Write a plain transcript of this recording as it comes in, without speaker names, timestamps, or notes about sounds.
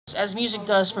as music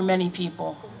does for many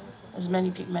people, as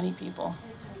many people.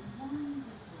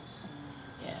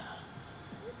 Yeah.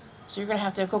 So you're gonna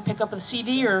have to go pick up a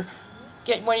CD or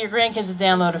get one of your grandkids to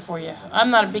download it for you. I'm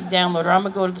not a big downloader. I'm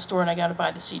gonna go to the store and I gotta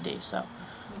buy the CD. So,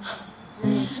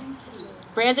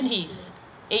 Brandon Heath,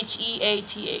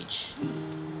 Heath.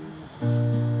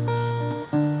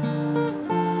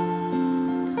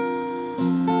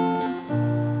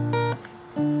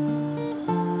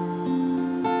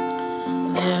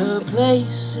 There are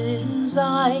places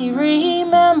I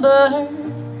remember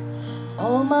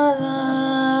all my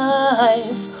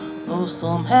life, though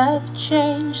some have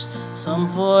changed, some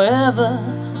forever,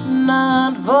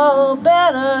 not for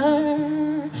better.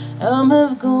 Some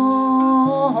have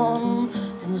gone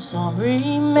and some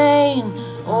remain.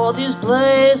 All these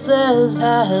places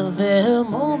have their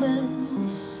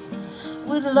moments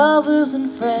with lovers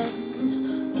and friends.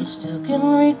 I still can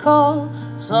recall.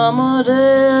 Some are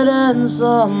dead and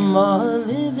some are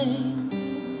living.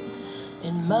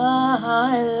 In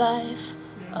my life,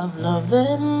 I've loved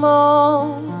them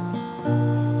all.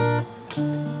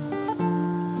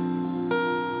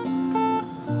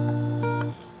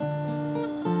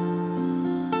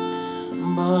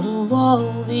 But of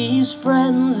all these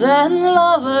friends and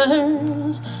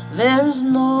lovers, there's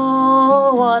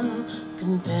no one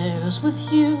compares with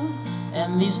you.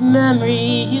 And these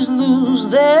memories lose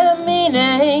their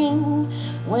meaning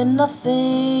when I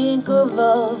think of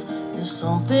love as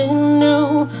something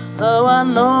new. Though I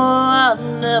know I'll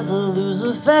never lose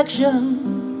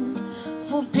affection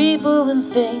for people and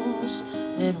things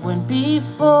that went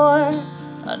before.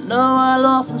 I know I'll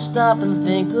often stop and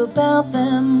think about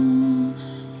them.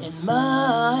 In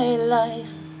my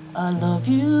life, I love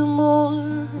you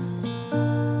more.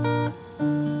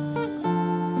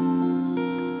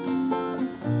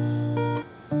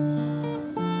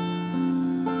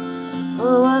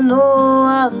 Oh, I know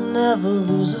I'll never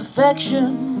lose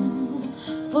affection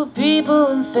for people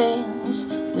and things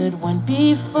that went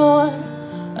before.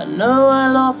 I know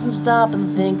I'll often stop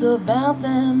and think about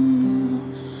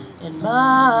them. In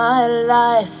my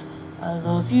life, I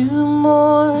love you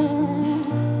more.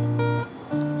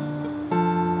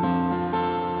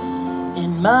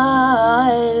 In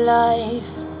my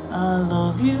life, I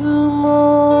love you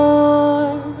more.